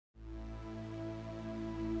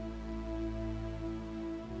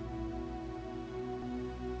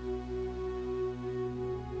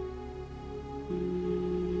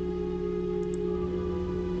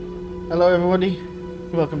Hello everybody,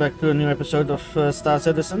 welcome back to a new episode of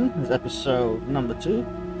StarCitizen. It's episode number 2,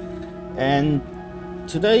 and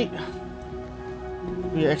today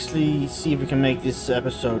we actually see if we can make this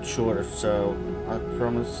episode shorter. So I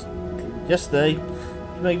promised yesterday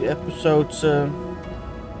to make the episodes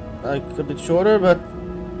like a bit shorter, but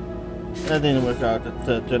that didn't work out.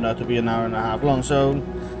 It turned out to be an hour and a half long, so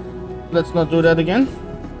let's not do that again.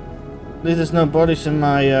 At least there's no bodies in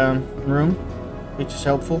my room, which is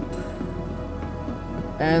helpful.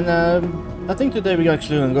 And I think today we're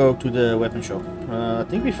actually gonna go to the weapon shop. I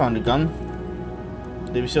think we found a gun.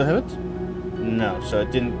 Did we still have it? No, so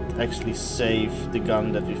it didn't actually save the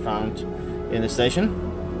gun that we found in the station.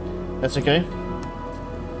 That's okay.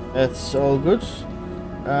 That's all good.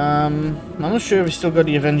 I'm not sure if we still got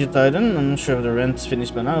the Avenger Titan. I'm not sure if the rent's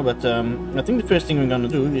finished by now, but I think the first thing we're gonna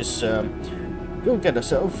do is go get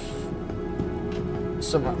ourselves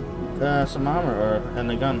some armor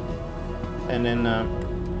and a gun, and then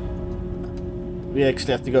we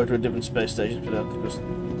actually have to go to a different space station for that, because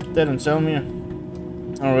they didn't tell me.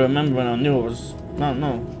 I remember when I knew it was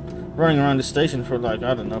running around the station for like,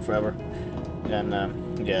 I don't know, forever. And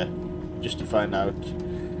yeah, just to find out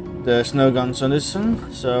there's no guns on this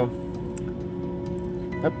one. So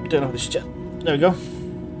turn off this chat. There we go.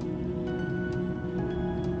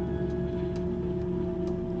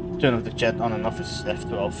 Turn off the chat on and off is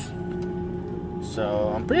F12.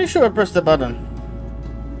 So I'm pretty sure I pressed the button.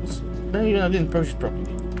 Maybe I didn't push it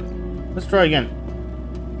properly. Let's try again.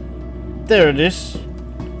 There it is.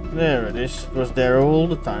 There it is. It was there all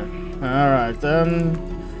the time. Alright, I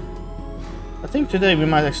think today we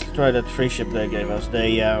might actually try that free ship they gave us.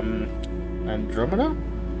 The Andromeda?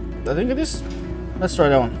 I think it is. Let's try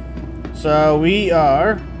that one. So we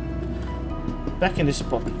are back in this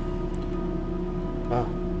spot. Wow.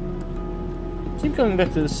 Keep going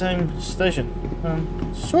back to the same station.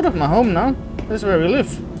 Sort of my home now. This is where we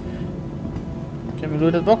live. Can we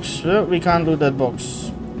loot that box? Well, we can't loot that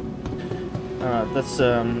box. Alright, let's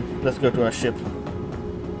go to our ship.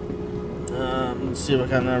 Let's see if I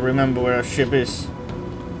can remember where our ship is.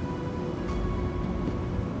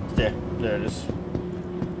 There it is.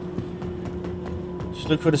 Just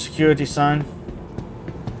look for the security sign.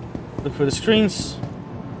 Look for the screens.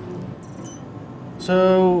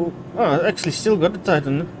 So, I actually still got the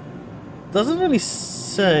Titan. Doesn't really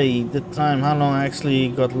say the time, how long I actually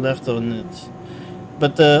got left on it.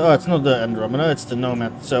 But oh, it's not the Andromeda, it's the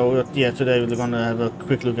Nomad. So yeah, today we're gonna have a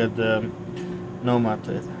quick look at the Nomad.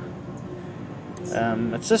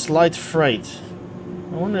 It says light freight.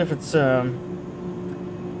 I wonder if it's I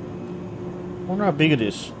wonder how big it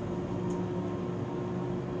is.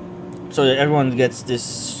 So yeah, everyone gets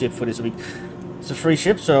this ship for this week. It's a free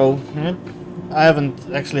ship, so I haven't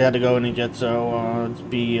actually had to go in it yet, so it'll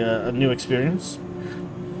be a new experience.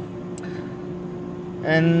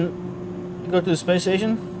 And go to the space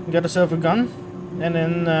station, get yourself a gun, and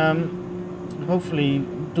then hopefully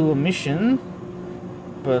do a mission.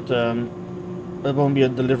 But that won't be a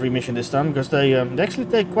delivery mission this time, because they actually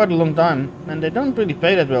take quite a long time, and they don't really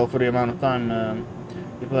pay that well for the amount of time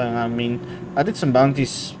you're playing. I mean, I did some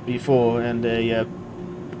bounties before, and they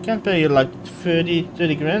can pay you like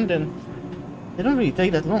 30 grand, and they don't really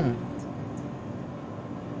take that long.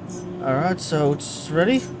 Alright, so it's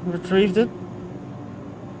ready, retrieved it.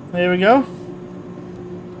 There we go.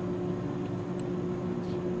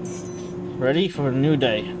 Ready for a new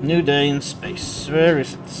day. New day in space. Where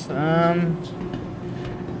is it?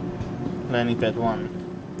 Landing pad 1.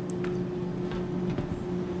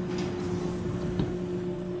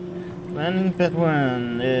 Landing pad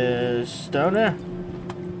 1 is down there.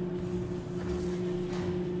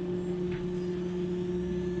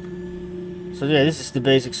 So yeah, this is the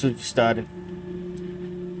basic suit you started.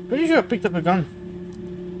 Pretty sure I picked up a gun.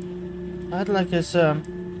 I had like this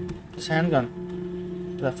handgun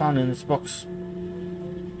that I found in this box.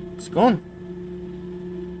 It's gone.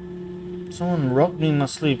 Someone robbed me in my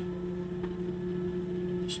sleep.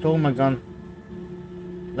 Stole my gun.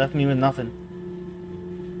 Left me with nothing.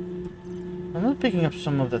 I'm not picking up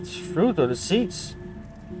some of that fruit or the seeds.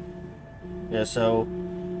 Yeah, so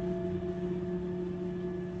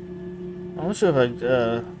I'm not sure if I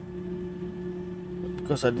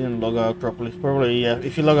because I didn't log out properly. Probably, yeah,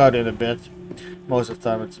 if you log out in a bit, most of the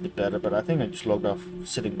time it's a bit better, but I think I just logged off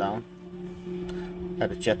sitting down.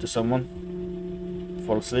 Had a chat to someone.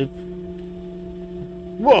 Fall asleep.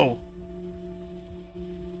 Whoa!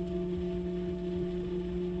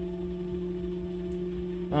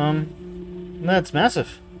 That's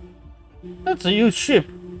massive. That's a huge ship.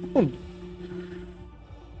 Ooh.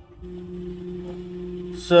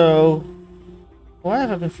 So, why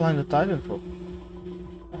have I been flying the Titan for?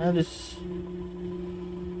 That is...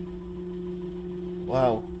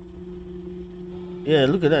 Wow. Yeah,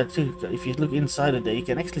 look at that too. If you look inside of there, you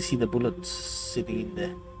can actually see the bullets sitting in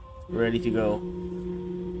there, ready to go.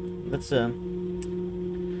 That's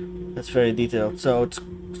very detailed. So it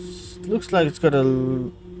looks like it's got a...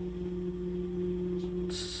 I'm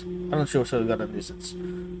not sure what it's got on this. It's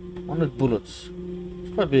 100 bullets.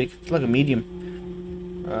 It's quite big. It's like a medium.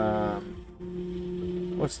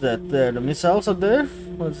 What's that there? The missiles up there?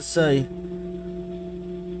 What does it say?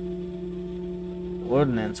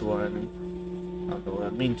 Ordnance warning. I don't know what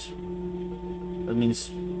that means. That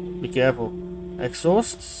means be careful.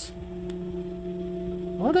 Exhausts?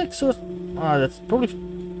 What exhaust? Ah, that's probably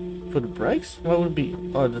for the brakes? What would it be?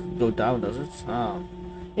 Oh, it doesn't go down, does it? Ah,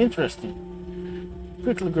 interesting.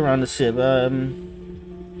 Quick look around the ship.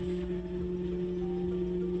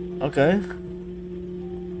 Okay.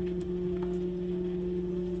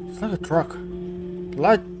 It's like a truck.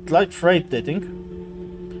 Light freight, I think. I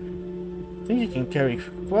think you can carry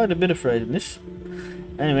quite a bit of freight in this.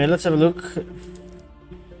 Anyway, let's have a look.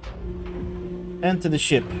 Enter the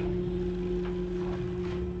ship.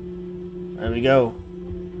 There we go.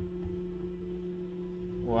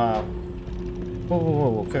 Wow. Whoa, whoa,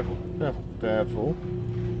 whoa, careful, careful, careful.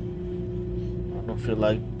 I don't feel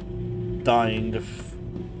like dying the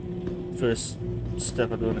first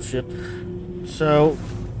step I do on the ship. So,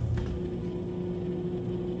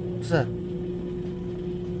 what's that?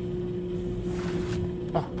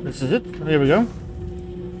 Oh, this is it. Here we go.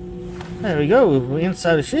 There we go. We're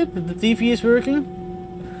inside the ship. The TV is working.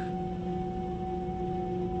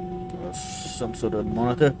 Some sort of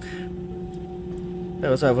monitor.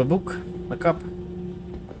 That was our book. A cup.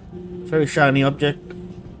 Very shiny object.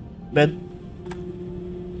 Bed.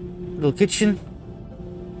 Little kitchen.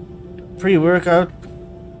 Pre-workout.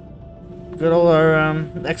 Got all our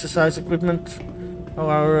exercise equipment. All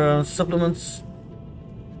our supplements.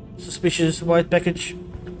 Suspicious white package.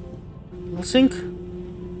 Little sink.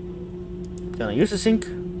 Can I use the sink?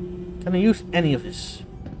 Can I use any of this?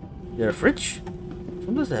 Is there a fridge?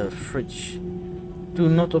 Sometimes they have a fridge. Do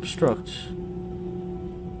not obstruct.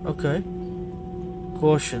 Okay.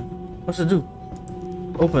 Caution. What's it do?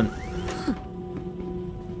 Open.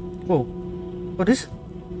 Whoa. What is it?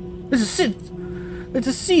 It's a seat. It's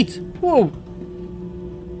a seat. Whoa.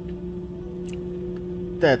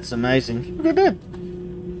 That's amazing. Look at that.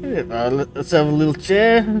 Yeah, let's have a little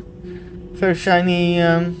chair. Very shiny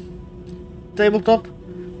tabletop.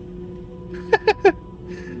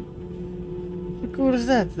 How cool is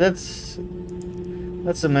that? That's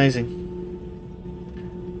amazing.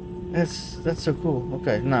 That's so cool.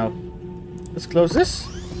 Okay, now let's close this.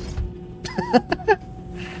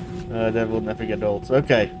 That will never get old.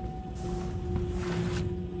 Okay.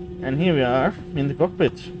 And here we are in the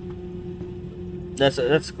cockpit.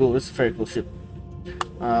 That's cool. It's a very cool ship.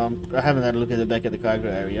 I haven't had a look at the back of the cargo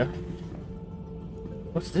area.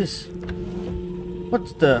 What's this?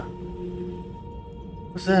 What's that?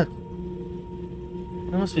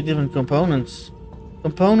 There must be different components.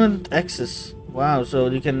 Component access. Wow, so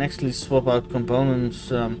you can actually swap out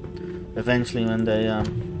components eventually when they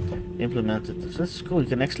implement it. So that's cool. You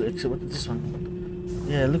can actually... What is this one?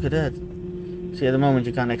 Yeah, look at that. See, at the moment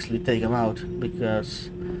you can't actually take them out because...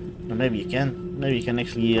 Well, maybe you can. Maybe you can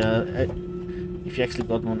actually... if you actually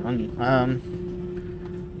got one on you.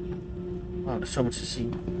 Wow, there's so much to see.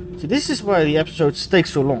 See, this is why the episodes take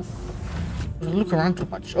so long. I look around too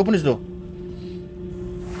much. Open this door.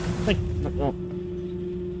 Oh.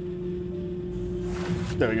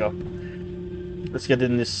 There we go. Let's get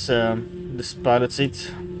in this this pilot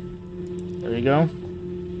seat. There we go.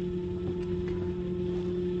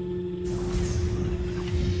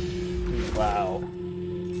 Wow.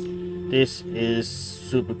 This is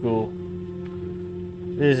super cool.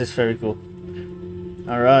 This is very cool.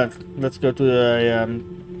 Alright, let's go to the...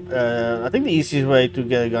 I think the easiest way to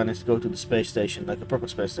get a gun is to go to the space station, like a proper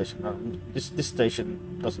space station. No, this station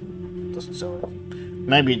doesn't show it.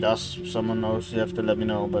 Maybe it does. Someone knows. You have to let me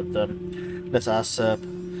know. But let's ask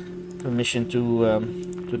permission to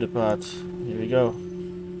depart. Here we go.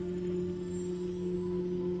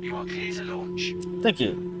 You are clear to launch. Thank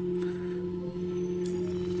you.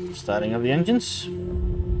 Starting of the engines.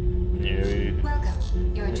 Welcome.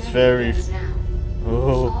 Your It's journey very... begins now.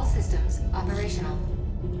 Oh. All systems operational.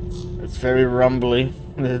 It's very rumbly.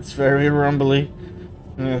 It's very rumbly.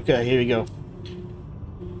 Okay, here we go.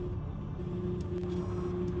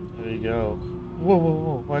 There we go. Whoa, whoa,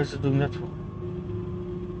 whoa. Why is it doing that for?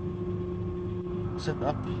 Is it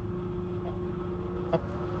up? Up.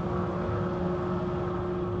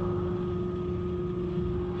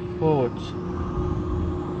 Forward.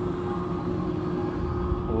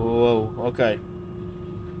 Whoa, okay.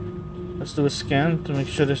 Let's do a scan to make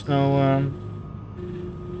sure there's no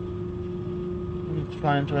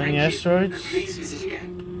fly into any asteroids. Please visit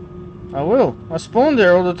again. I will. I spawn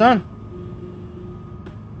there all the time.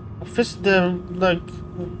 I visit there like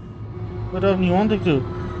without me wanting to.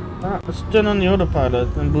 Let's turn on the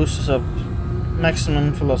autopilot and boost us up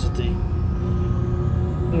maximum velocity.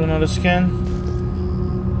 Do another scan.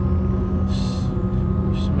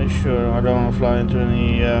 Just to make sure I don't want to fly into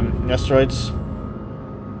any asteroids.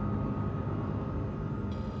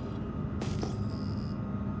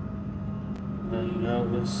 There you go.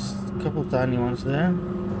 There's a couple tiny ones there.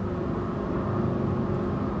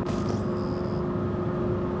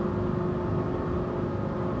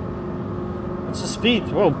 What's the speed?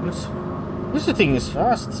 Whoa, this thing is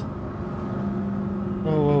fast.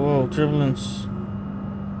 Whoa, whoa, whoa, turbulence.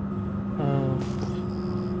 Oh.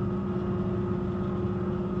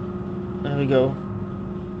 There we go.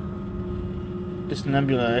 This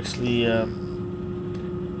nebula actually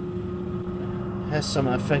has some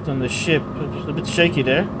effect on the ship. It's a bit shaky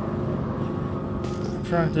there. I'm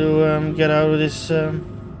trying to get out of this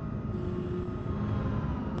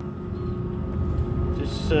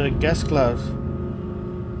gas cloud.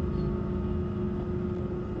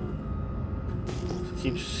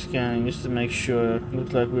 Keep scanning just to make sure.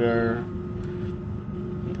 Looks like we are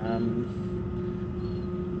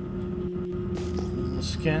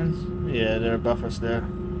scanned. Yeah, there are buffers there.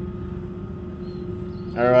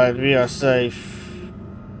 Alright, we are safe.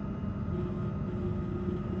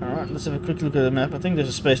 Alright, let's have a quick look at the map. I think there's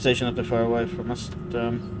a space station not too far away from us.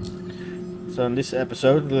 So in this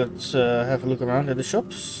episode, let's have a look around at the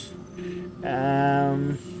shops.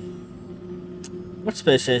 What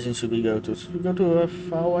space station should we go to? Should we go to a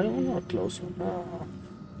far away one or a close one?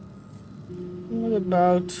 What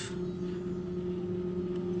about...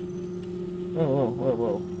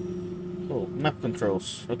 Whoa. Oh, map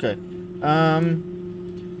controls. Okay. How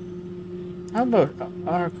about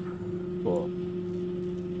Arc? Cool.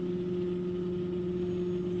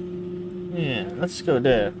 Yeah, let's go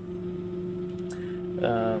there.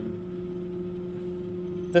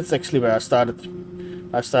 That's actually where I started.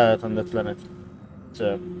 I started on that planet.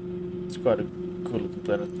 It's quite a cool looking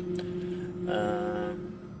planet.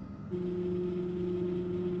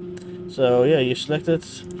 So yeah, you select it,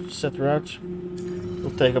 set route.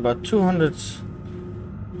 We'll take about 200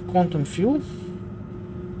 quantum fuel.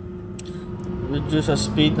 Reduce our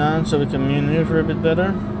speed down so we can maneuver a bit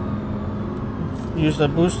better. Use our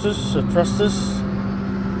boosters, thrusters.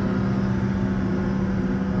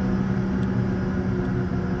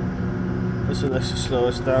 This will actually slow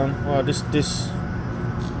us down. Wow, this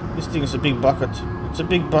thing is a big bucket. It's a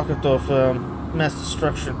big bucket of mass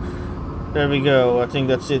destruction. There we go. I think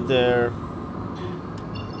that's it there.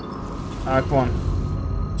 Arc 1.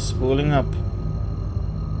 Spooling up.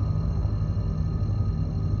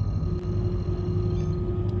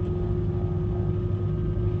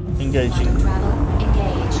 Engaging. Auto throttle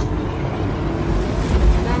engaged.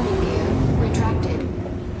 Landing gear retracted.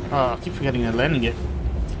 Oh, I keep forgetting that landing gear.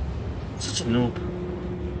 Such a noob.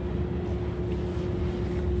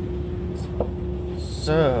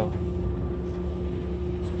 So,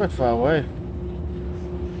 it's quite far away.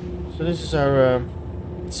 So this is our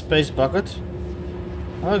space bucket.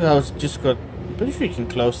 I like how it's just got... I'm pretty sure you can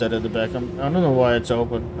close that at the back. I don't know why it's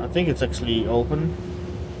open. I think it's actually open.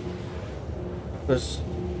 Because...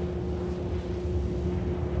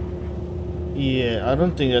 yeah, I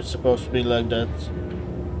don't think that's supposed to be like that.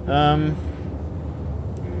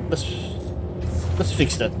 Let's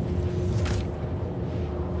fix that.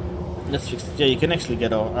 Let's fix it. Yeah, you can actually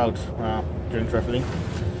get out during traveling.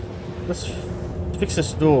 Let's fix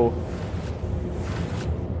this door.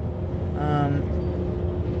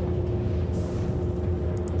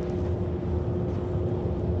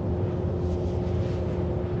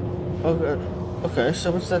 Okay,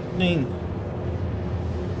 so what's that mean?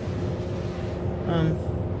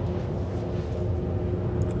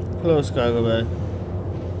 Close cargo bay.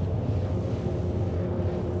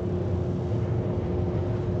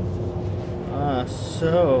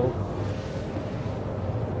 So...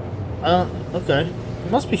 okay.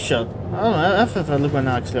 It must be shut. I don't know, I have to look when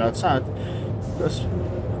I'm actually outside. Because...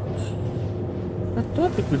 I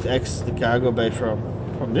thought we could exit the cargo bay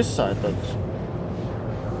from this side, but...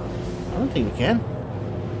 I don't think we can.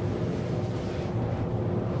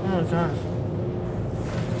 Oh god.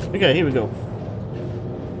 Okay, here we go.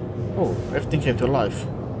 Oh, everything came to life.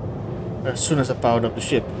 As soon as I powered up the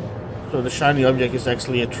ship. So the shiny object is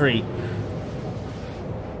actually a tree.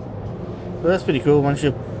 So that's pretty cool. Once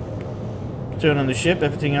you turn on the ship,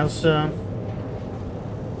 everything else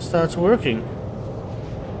starts working.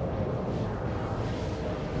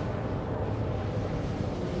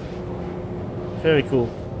 Very cool.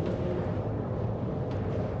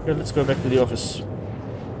 Okay, let's go back to the office.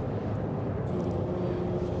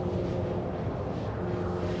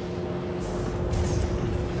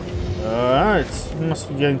 Alright, must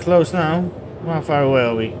be getting close now. How far away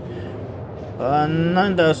are we?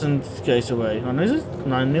 9,000 k's away. Oh, is it?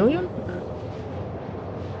 9 million?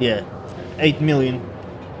 Yeah, 8 million.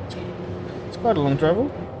 It's quite a long travel.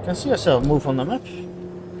 You can see ourselves move on the map.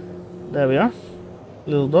 There we are.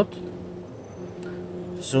 Little dot.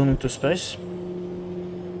 Zoom into space.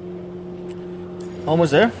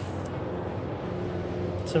 Almost there.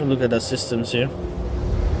 Let's have a look at our systems here.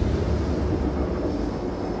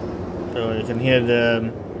 So you can hear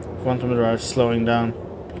the quantum drive slowing down.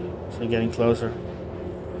 So getting closer.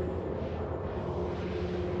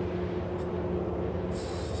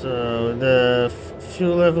 So the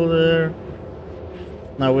fuel level there.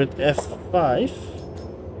 Now with F5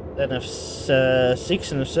 and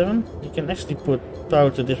F6 and F7 you can actually put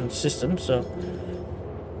power to different systems. So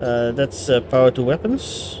that's power to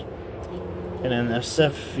weapons, and then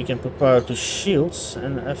F7 you can put power to shields,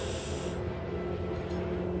 and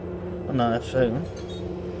F7.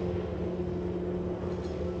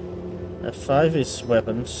 F5 is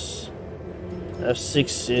weapons,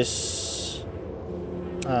 F6 is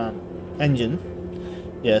engine.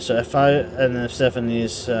 Yeah, so F5 and F7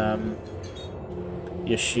 is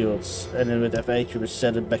your shields, and then with F8 you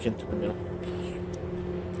reset it back into the middle.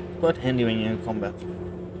 Quite handy when you're in combat.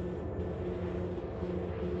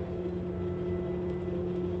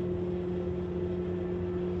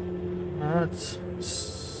 Alright.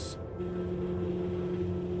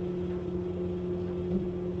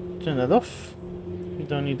 Turn that off. We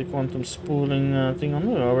don't need the quantum spooling thing on.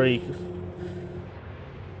 We're already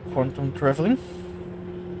quantum traveling.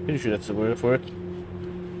 Pretty sure that's the word for it.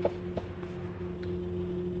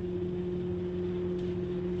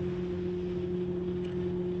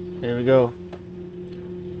 Here we go.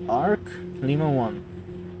 Arc Lima 1.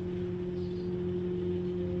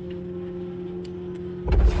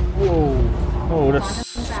 Whoa! Oh, that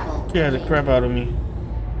scared the crap out of me.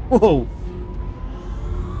 Whoa!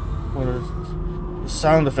 Oh, the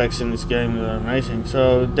sound effects in this game are amazing.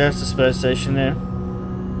 So there's the space station there.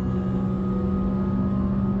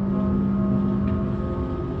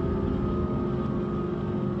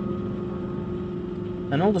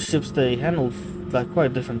 And all the ships they handled like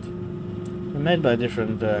quite different. They're made by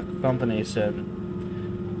different companies, and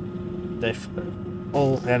they've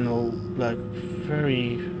all handle like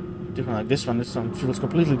very different. Like this one feels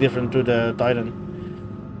completely different to the Titan.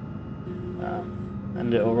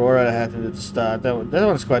 And the Aurora I had at the start, that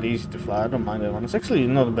one's quite easy to fly. I don't mind that one. It's actually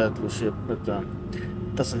not a bad little ship, but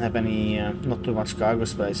it doesn't have any, not too much cargo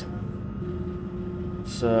space.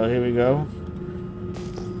 So here we go.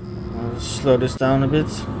 I'll slow this down a bit.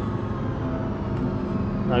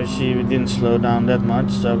 Now you see we didn't slow down that much,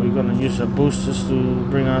 so we're gonna use our boosters to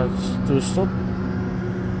bring us to a stop.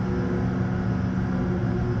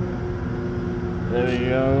 There we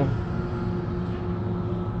go.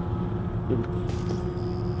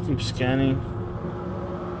 Keep scanning.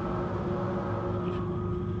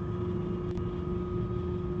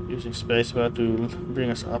 Using spacebar to bring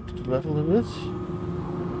us up to level a bit.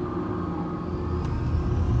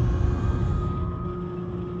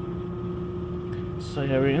 So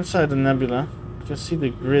yeah, we're inside the nebula. You can see the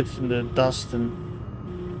grid and the dust, and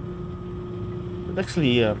it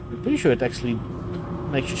actually, I'm pretty sure it actually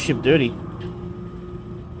makes your ship dirty.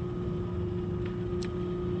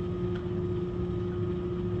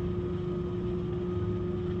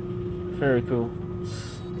 Very cool.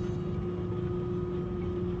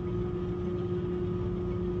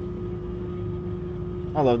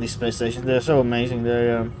 I love these space stations. They're so amazing.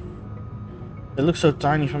 They look so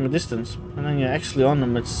tiny from a distance, and then you're actually on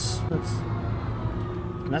them. It's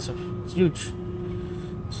massive. It's huge.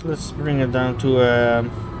 So let's bring it down to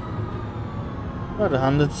about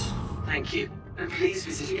 100. Thank you, and please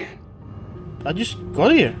visit again. I just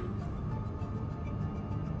got here.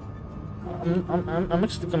 I'm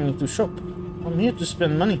actually coming to shop. I'm here to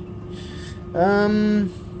spend money.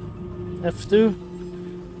 F2.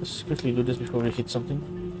 Let's quickly do this before we hit something.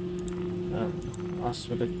 Ask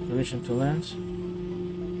for the permission to land.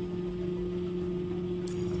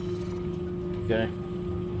 Okay.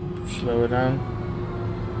 Slow it down.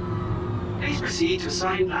 Please proceed to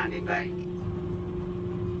assigned landing bay.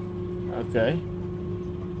 Okay.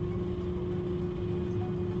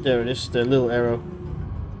 There it is, the little arrow.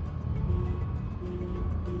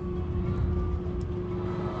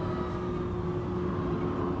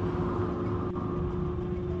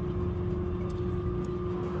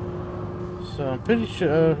 So I'm pretty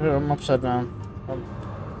sure I'm upside down.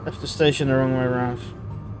 Left the station the wrong way around.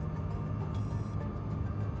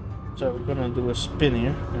 So we're gonna do a spin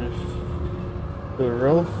here. Do a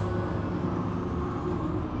roll.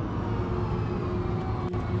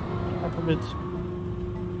 Up a bit.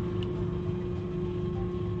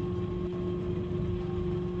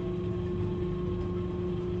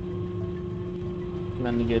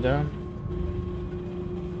 Landing gear down.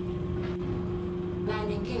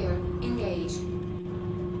 Landing gear engaged.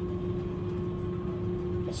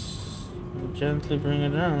 Gently bring it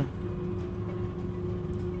down.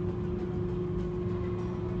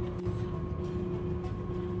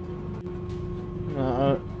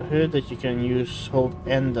 I heard that you can hold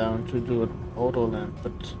N down to do an auto land,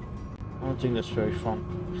 but I don't think that's very fun.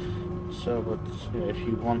 So, but yeah, if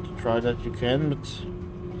you want to try that, you can, but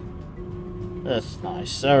that's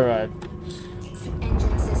nice. Alright.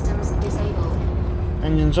 Engine systems disabled.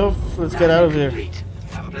 Engines off, let's get out of here. Complete.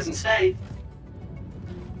 Have a pleasant stay.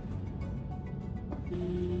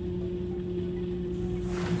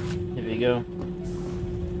 Here we go.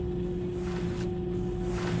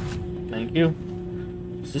 Thank you.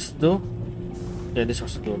 Is this the door? Yeah, this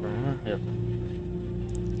was the door, huh? Yep.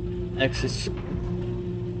 Exit.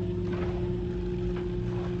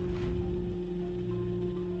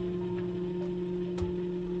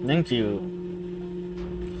 Thank you.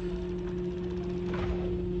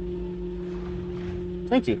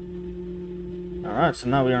 Thank you. Alright, so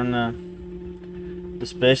now we're on the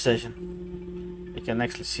space station. You can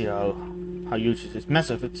actually see how huge it is. It's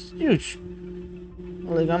massive, it's huge.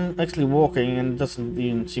 Like, I'm actually walking and it doesn't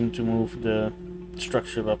even seem to move the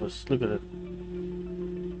structure above us. Look at it.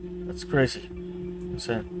 That's crazy.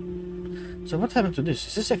 Insane. So what happened to this?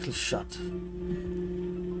 Is this actually shut?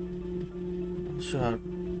 Not sure how...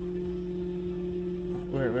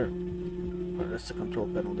 Where? Oh, that's the control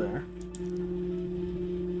panel there.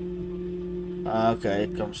 Okay,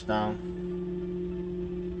 it comes down.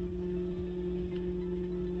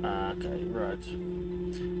 Okay, right.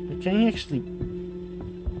 Can you actually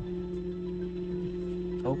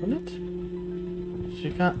open it? So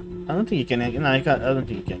you can't. I don't think you can. No, you can't. I don't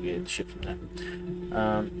think you can get the ship from there.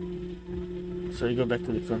 So you go back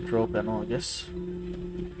to the control panel, I guess,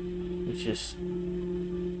 which is.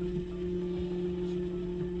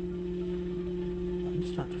 I'm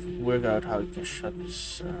just trying to work out how you can shut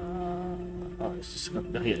this. Oh, it's just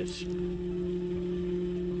gonna. Here it is.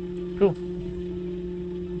 Cool.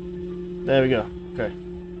 There we go. Okay.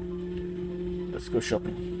 Let's go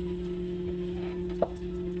shopping.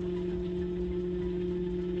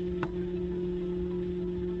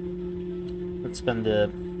 Let's spend the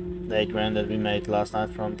 8 grand that we made last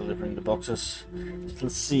night from delivering the boxes.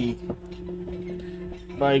 Let's see.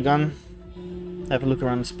 Buy a gun. Have a look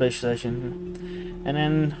around the space station. And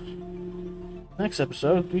then next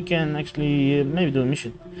episode we can actually maybe do a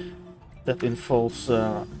mission that involves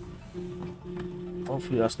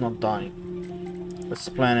hopefully us not dying. That's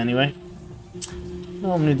the plan anyway.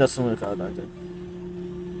 Normally it doesn't work out like that.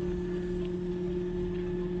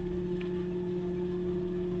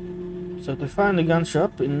 So to find a gun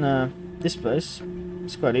shop in this place,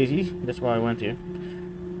 it's quite easy. That's why I went here.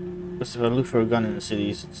 Because if I look for a gun in the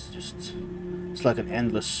cities, it's like an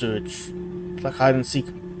endless search. It's like hide and seek.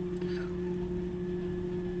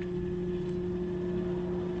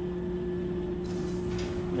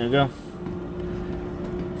 There we go.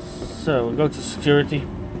 So we'll go to security.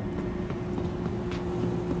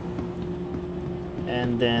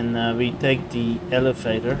 And then we take the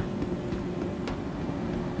elevator.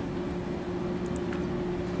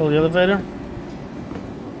 Call the elevator.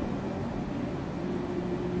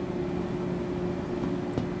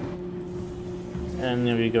 And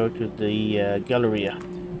then we go to the Galleria.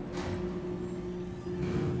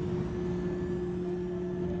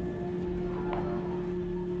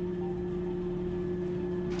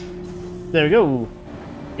 There we go.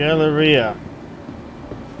 Galleria.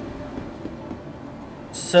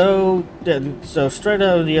 So, so straight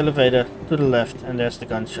out of the elevator to the left, and there's the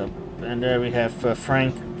gun shop. And there we have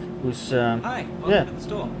Frank, who's Hi, welcome to the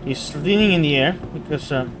store. he's leaning in the air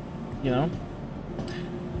because you know,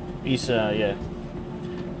 he's yeah,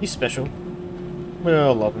 he's special. We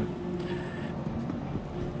all love him.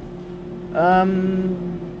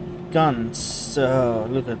 Guns. So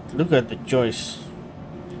look at the choice.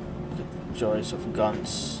 Look at the choice of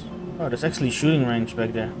guns. Oh, there's actually a shooting range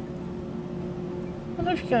back there. I don't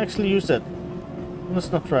know if you can actually use that.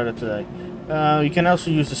 Let's not try that today. You can also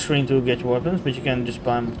use the screen to get your weapons, but you can just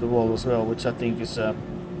climb up the wall as well, which I think is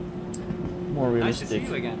more realistic. Nice to see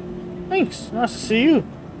you again. Thanks. Nice to see you.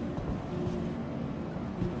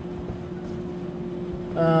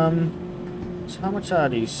 So how much are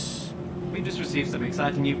these? We We've just received some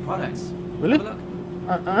exciting new products. Really? Have a look.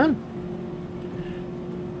 I am.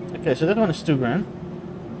 Okay, so that one is $2 grand.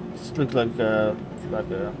 This looks like a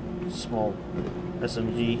small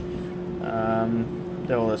SMG.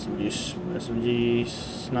 They're all SMGs. SMG,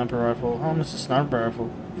 sniper rifle. How much is a sniper rifle?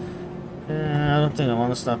 I don't think I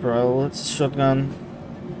want a sniper rifle. It's a shotgun.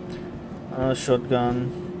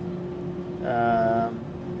 Shotgun.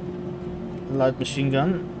 Light machine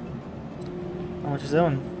gun. How much is that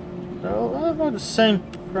one? Oh, about the same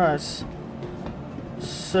price.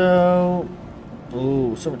 So,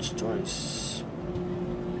 oh, so much choice.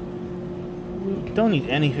 We don't need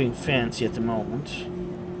anything fancy at the moment.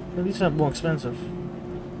 But these are more expensive.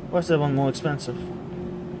 Why is that one more expensive?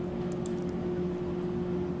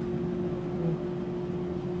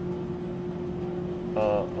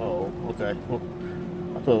 Oh, okay. Well,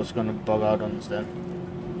 I thought it was gonna bug out on us then.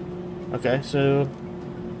 Okay, so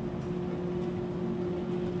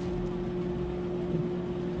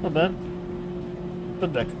not bad.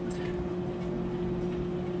 Put back.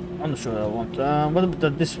 I'm not sure what I want. What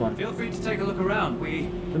about this one? Feel free to take a look around.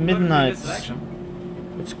 The Midnight.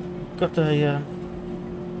 It's got a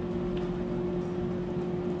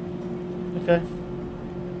okay.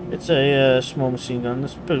 It's a small machine gun.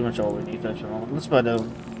 That's pretty much all we need at the moment. Let's buy that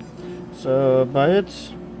one. So buy it.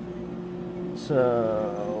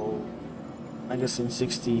 So magazine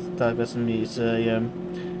 60 type SMG. It's a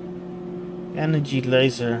energy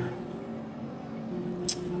laser.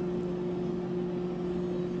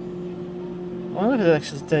 I wonder if it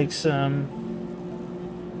actually takes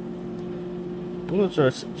bullets or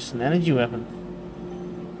it's just an energy weapon.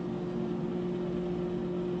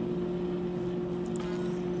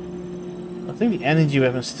 I think the energy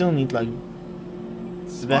weapons still need like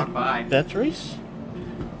batteries.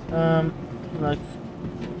 Like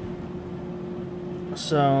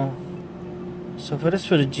so for this,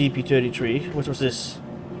 for the GP33, which was this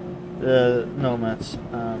Nomads.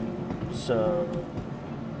 So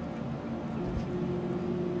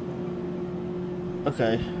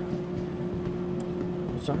okay.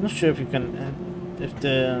 So I'm not sure if you can if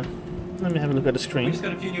the let me have a look at the screen. We just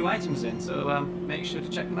got a few new items in, so make sure to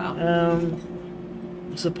check them out.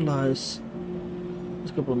 Supplies.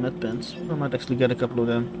 There's a couple of med pens. I might actually get a couple of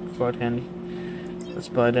them. Quite handy. Let's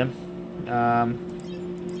buy them.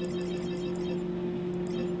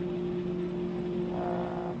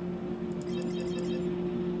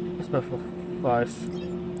 Let's buy for 5.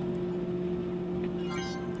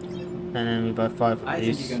 And then we buy 5 of I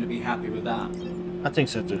these. think you're going to be happy with that. I think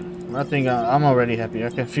so too. I think I'm already happy. I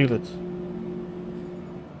can feel it.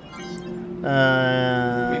 We've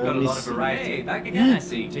got a lot of variety. Hey, back again, I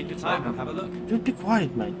see. Take your time and have a look. Dude, be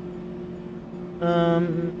quiet, mate.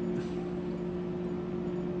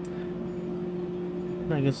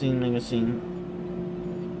 Magazine.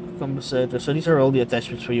 Compensator. So these are all the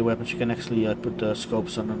attachments for your weapons. You can actually put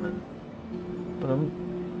scopes on them and put them.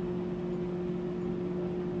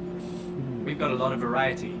 We've got a lot of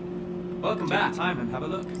variety. Welcome back. Time and have a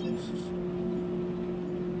look.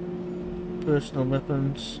 Personal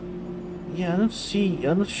weapons. Yeah, I don't see.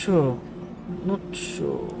 I'm not sure. Not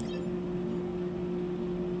sure.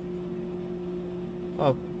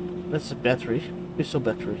 Oh, that's a battery. Pistol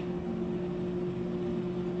battery.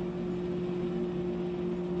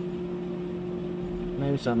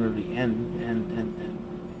 Maybe it's under the N.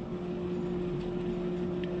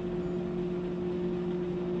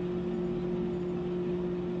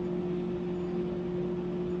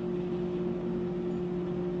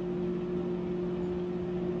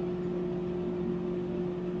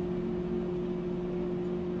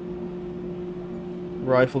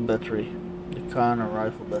 Rifle battery. The Kana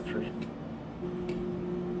rifle battery.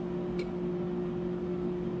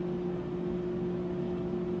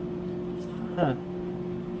 Huh.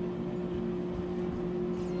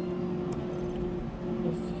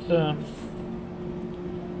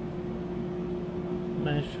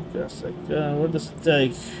 What does it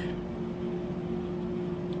take?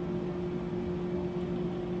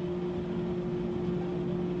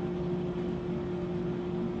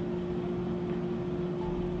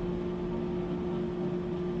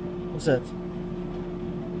 What's that?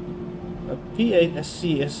 A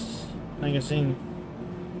P8SCS magazine.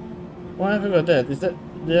 Why have I got that? Is that,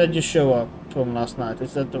 did I just show up from last night?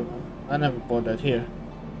 Is that the one? I never bought that here.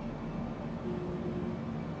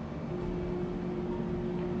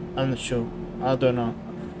 I'm not sure. I don't know.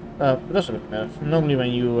 It doesn't really matter. Normally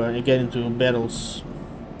when you get into battles,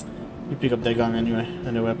 you pick up their gun anyway,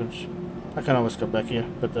 and their weapons. I can always come back here,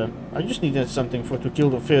 but I just needed something to kill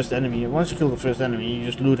the first enemy. Once you kill the first enemy, you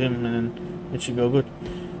just loot him and then it should go good.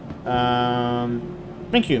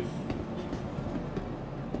 Thank you.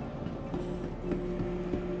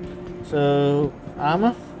 So,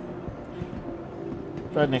 armor.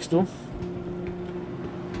 Right next door.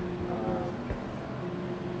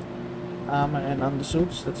 Armor and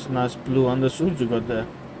undersuits. That's a nice blue undersuit you got there.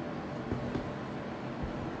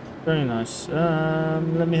 Very nice.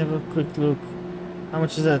 Let me have a quick look. How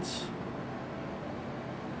much is that?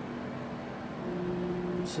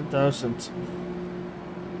 It's 1,000.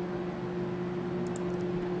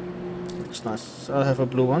 Looks nice. I'll have a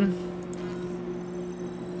blue one.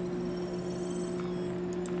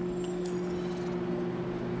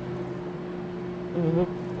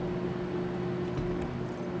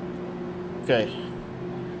 Okay.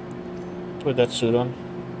 Put that suit on.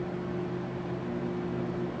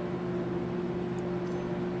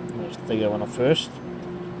 Let's take that one off first.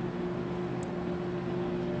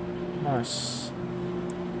 Nice.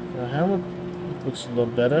 The helmet looks a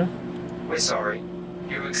lot better. We're sorry.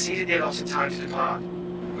 You have exceeded the allotted time to depart.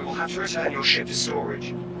 We will have to return your ship to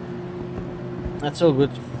storage. That's all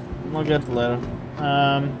good. I'll get it later.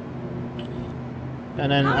 And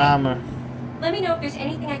then Hi. armor. Let me know if there's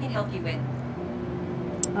anything I can help you with.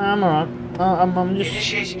 I'm alright. I'm just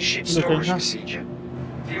Initiating ship looking, storage huh? procedure.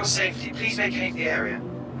 For your safety, please vacate the area.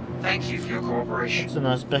 Thank you for your cooperation. It's a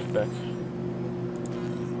nice backpack.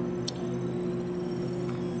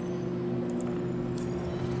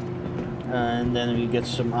 And then we get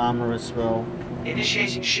some armor as well.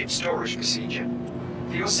 Initiating ship storage procedure.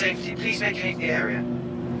 For your safety, please vacate the area.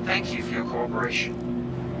 Thank you for your cooperation.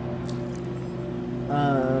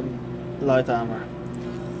 Light armor.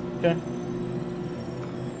 Okay.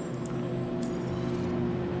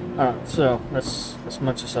 Alright, so that's as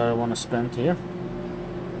much as I want to spend here.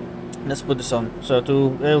 Let's put this on. So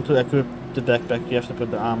to be able to equip the backpack, you have to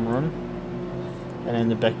put the armor on. And then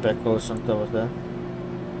the backpack goes on top of that.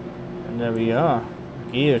 And there we are.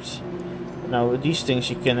 Geared. Now with these things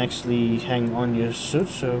you can actually hang on your suit,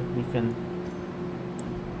 so you can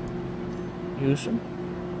use them.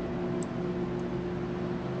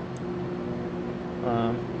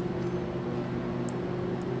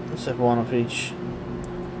 Let's have one of each.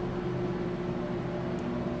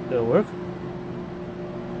 That'll work.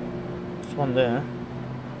 There's one there.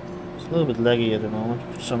 It's a little bit laggy at the moment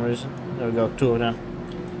for some reason. There we go, two of them.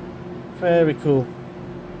 Very cool.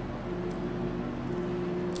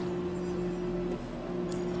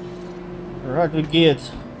 Alright, we're geared.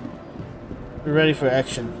 We're ready for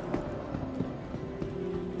action.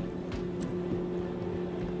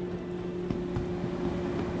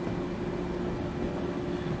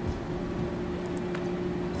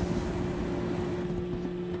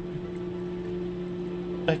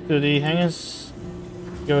 Back to the hangars.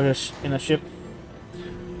 Go here in a ship.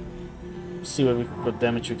 See what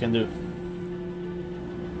damage we can do.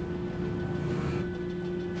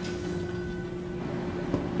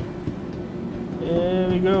 There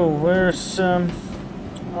we go. Where's oh,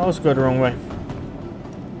 let's go the wrong way.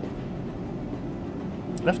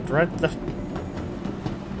 Left, right, left.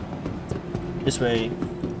 This way.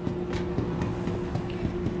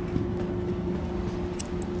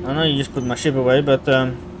 I know you just put my ship away, but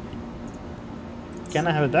can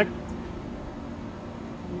I have it back?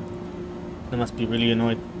 They must be really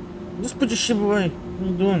annoyed. Just put your ship away. What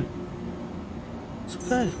are you doing? It's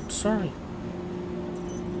okay. I'm sorry.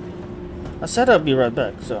 I said I'd be right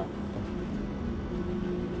back, so.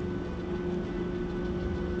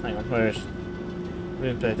 Hang on, where is it? We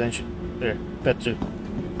didn't pay attention. There, pet 2.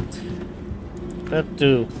 Pet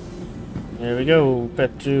 2. There we go,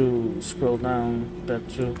 pet 2. Scroll down, pet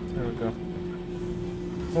 2. There we go.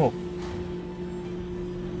 Oh.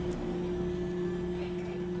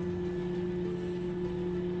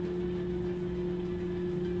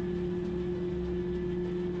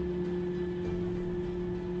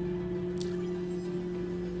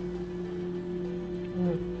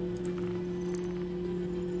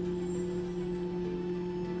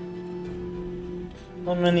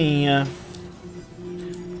 Not many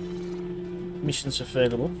missions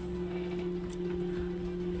available.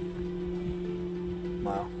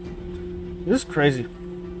 Wow. This is crazy. I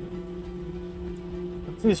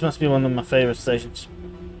think this must be one of my favorite stations.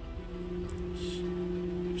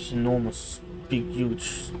 It's enormous, big,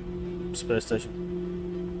 huge space station.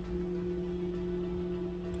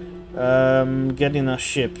 Getting a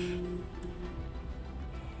ship.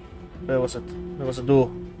 Where was it? There was a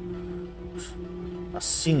door. I've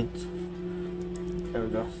seen it. There we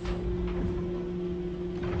go.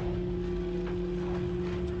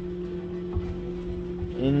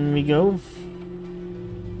 In we go.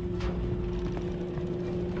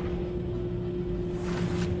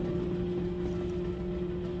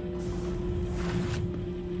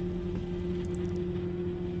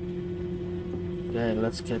 Okay,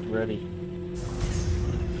 let's get ready.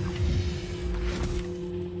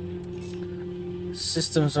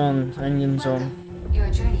 Systems on, engines on. Welcome.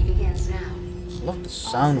 Your journey begins now. I love the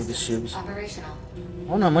All sound of the systems ships. operational.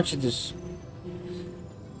 I wonder how much it is.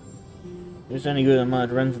 If it's any good, I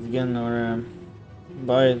might rent it again or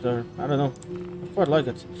buy it, or I don't know. I quite like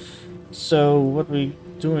it. So what we're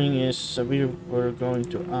doing is we were going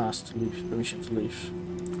to ask to leave, permission to leave.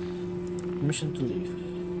 Permission to leave.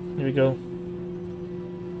 Here we go.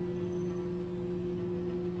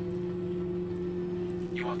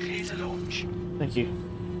 You are clear to launch. Thank you.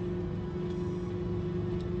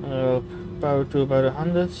 Power to about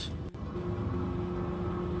 100.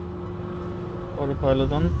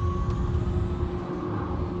 Autopilot on.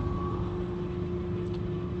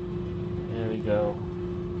 There we go.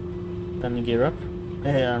 Landing gear up.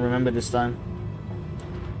 Hey, I remember this time.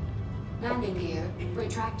 Landing gear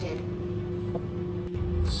retracted.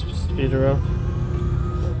 Speeder up.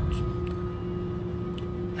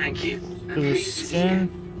 Thank you. Do a scan.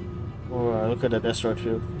 Oh, look at that asteroid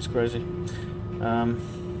field. It's crazy.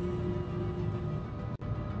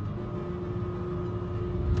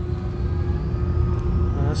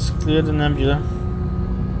 Let's clear the nebula.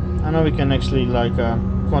 I know we can actually like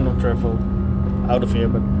quantum travel out of here,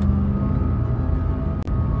 but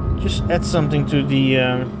just add something to the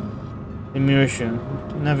immersion.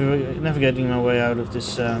 Navigating my way out of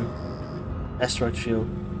this asteroid field.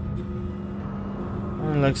 I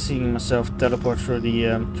don't like seeing myself teleport through the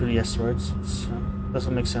asteroids. It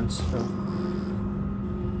doesn't make sense.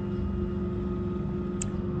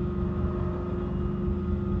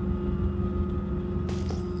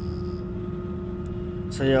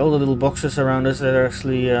 So yeah, all the little boxes around us that are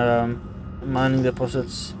actually mining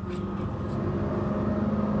deposits.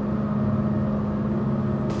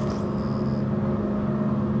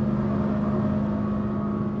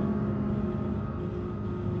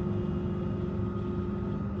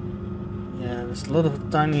 Yeah, there's a lot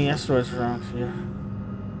of tiny asteroids around here.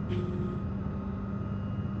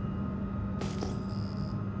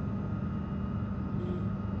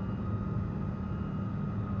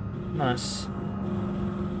 Nice.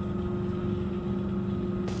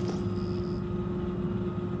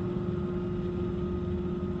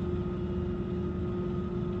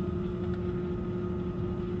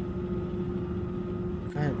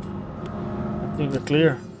 I think we're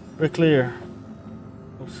clear. We're clear.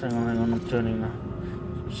 Oops, hang on, I'm turning now.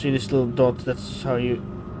 See this little dot? That's how you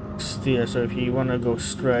steer. So if you want to go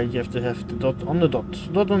straight, you have to have the dot on the dot.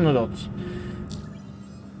 Dot on the dot.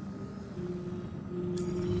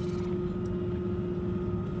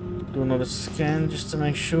 Do another scan just to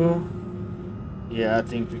make sure. Yeah, I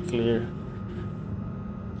think we're clear.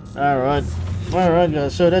 Alright. Alright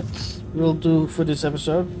guys, so that will do for this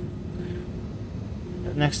episode.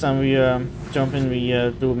 Next time we jump in, we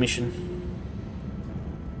do a mission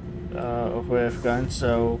of whatever kind.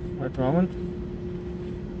 So at the moment,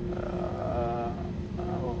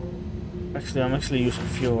 actually I'm using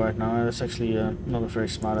fuel right now. That's actually not a very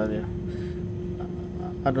smart idea.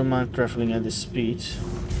 I don't mind traveling at this speed.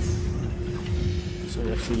 So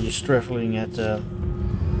actually just traveling at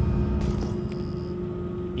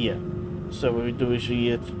yeah. So what we do is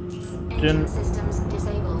we Engine systems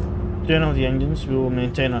disabled. turn off the engines. We will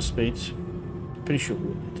maintain our speed. Pretty sure we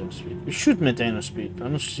will maintain our speed. We should maintain our speed. I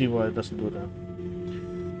don't see why it doesn't do that.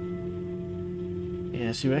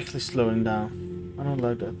 Yeah, see, we're actually slowing down. I don't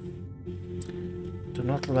like that. Do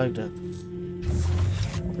not like that.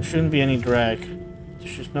 There shouldn't be any drag.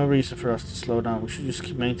 There's just no reason for us to slow down. We should just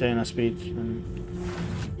keep maintaining our speed. And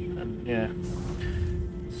yeah.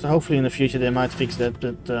 So hopefully in the future they might fix that,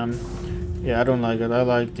 but yeah, I don't like it. I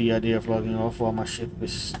like the idea of logging off while my ship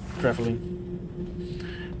is traveling.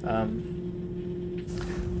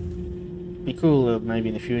 Be cool maybe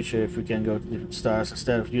in the future if we can go to different stars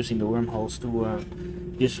instead of using the wormholes to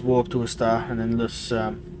just warp to a star and then just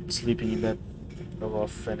sleeping in bed, go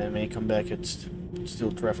off, and then when you come back it's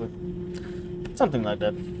still traveling. Something like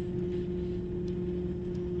that.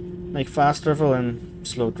 Make fast travel and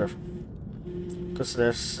slow travel. Because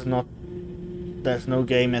there's no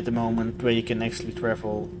game at the moment where you can actually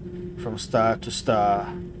travel from star to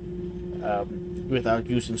star without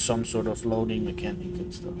using some sort of loading mechanic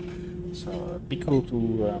and stuff. So it'd be cool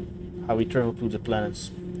to how we travel to the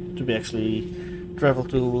planets, to be actually travel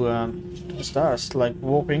to the stars, like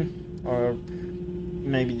warping, or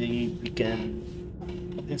maybe we can,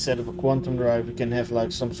 instead of a quantum drive, we can have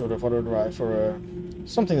like some sort of other drive or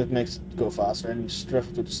something that makes it go faster and just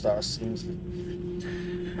travel to the stars seamlessly.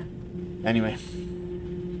 Anyway,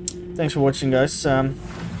 thanks for watching guys,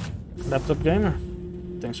 Laptop Gamer.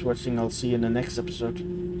 Thanks for watching, I'll see you in the next episode.